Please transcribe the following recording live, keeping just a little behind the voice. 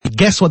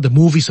guess what the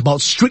movie's about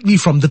strictly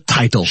from the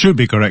title. Should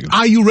be correct.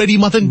 Are you ready,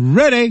 Matan?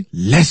 Ready.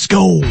 Let's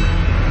go.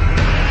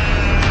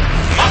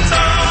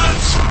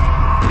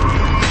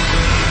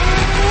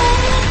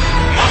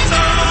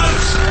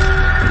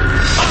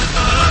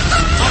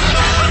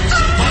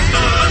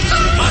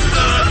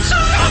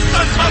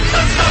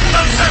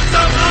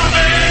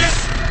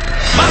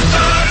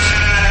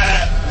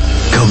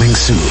 Coming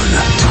soon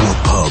to a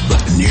pub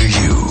near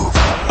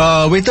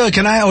you. Waiter,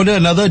 can I order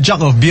another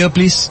jug of beer,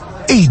 please?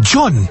 Hey,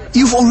 John,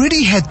 you've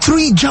already had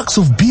 3 jugs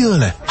of beer.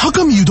 Leh. How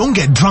come you don't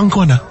get drunk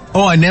on?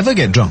 Oh, I never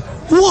get drunk.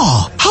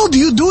 Wow, how do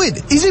you do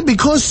it? Is it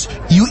because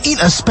you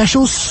eat a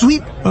special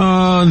sweet?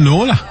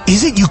 No lah.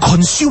 Is it you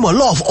consume a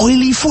lot of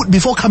oily food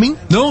before coming?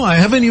 No, I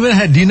haven't even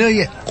had dinner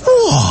yet.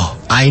 Wow,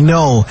 I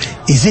know.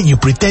 Is it you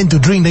pretend to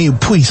drink then you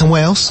poo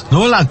somewhere else?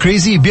 No lah,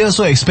 crazy. Beer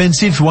so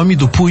expensive, you want me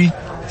to poo?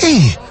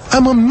 Hey,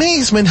 I'm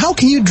amazed, man. How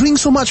can you drink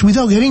so much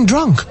without getting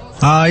drunk?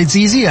 It's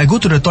easy. I go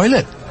to the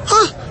toilet.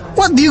 Huh?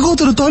 What do you go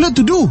to the toilet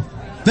to do?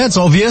 That's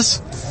obvious.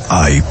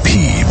 IP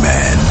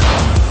Man.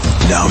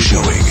 Now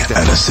showing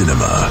at a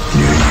cinema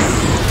near you.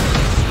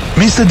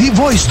 Mr. Deep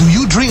Voice, do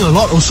you drink a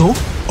lot also?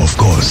 Of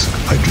course,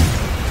 I do.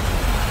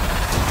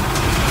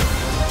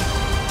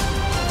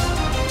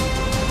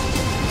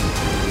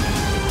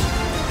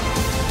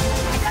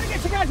 I gotta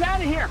get you guys out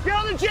of here. Get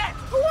on the jet.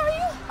 Who are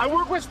you? I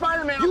work with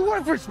Spider-Man. You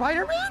work for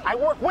Spider-Man? I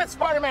work with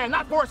Spider-Man,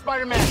 not for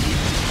Spider-Man.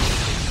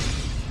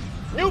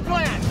 New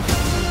plan.